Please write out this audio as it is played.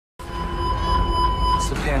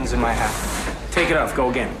the pins in my hat. Take it off, go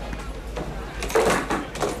again.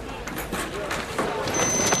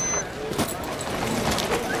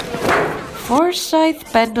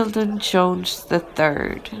 Forsyth Pendleton Jones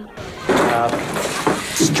III.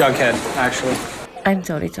 It's Jughead, actually. I'm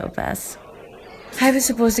Toni Topaz. I was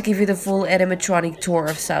supposed to give you the full animatronic tour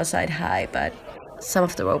of Southside High, but some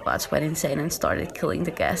of the robots went insane and started killing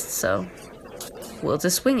the guests, so we'll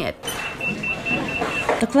just wing it.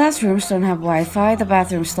 The classrooms don't have Wi-Fi, the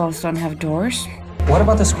bathroom stalls don't have doors. What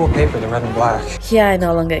about the school paper, the red and black? Yeah, it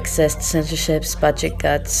no longer exists. Censorships, budget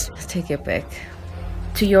cuts. Take your pick.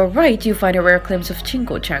 To your right, you find a rare glimpse of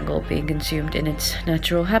Jingle Jangle being consumed in its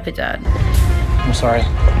natural habitat. I'm sorry,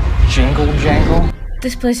 Jingle Jangle?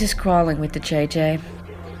 This place is crawling with the JJ.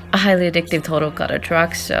 A highly addictive total cutter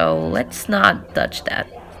truck, so let's not touch that.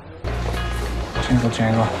 Jingle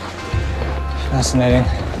Jangle. Fascinating.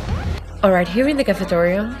 Alright, here in the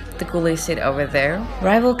cafeteria, the ghoulies sit over there.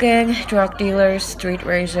 Rival gang, drug dealers, street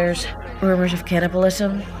racers, rumors of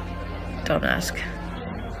cannibalism. Don't ask.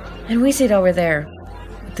 And we sit over there,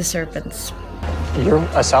 with the serpents. You're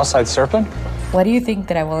a Southside Serpent? Why do you think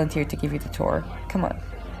that I volunteered to give you the tour? Come on.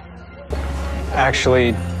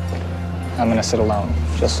 Actually, I'm gonna sit alone.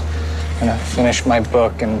 Just gonna finish my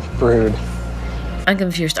book and brood. I'm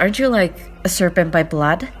confused. Aren't you like a serpent by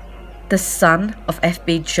blood? The son of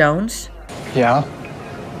F.B. Jones? Yeah.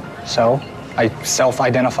 So, I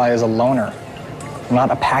self-identify as a loner. I'm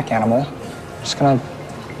not a pack animal. I'm just gonna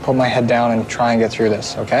put my head down and try and get through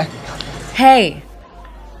this, okay? Hey!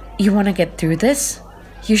 You wanna get through this?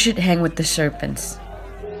 You should hang with the serpents.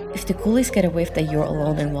 If the ghoulies get a whiff that you're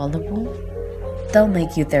alone and vulnerable, they'll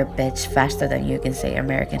make you their bitch faster than you can say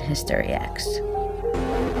American History X.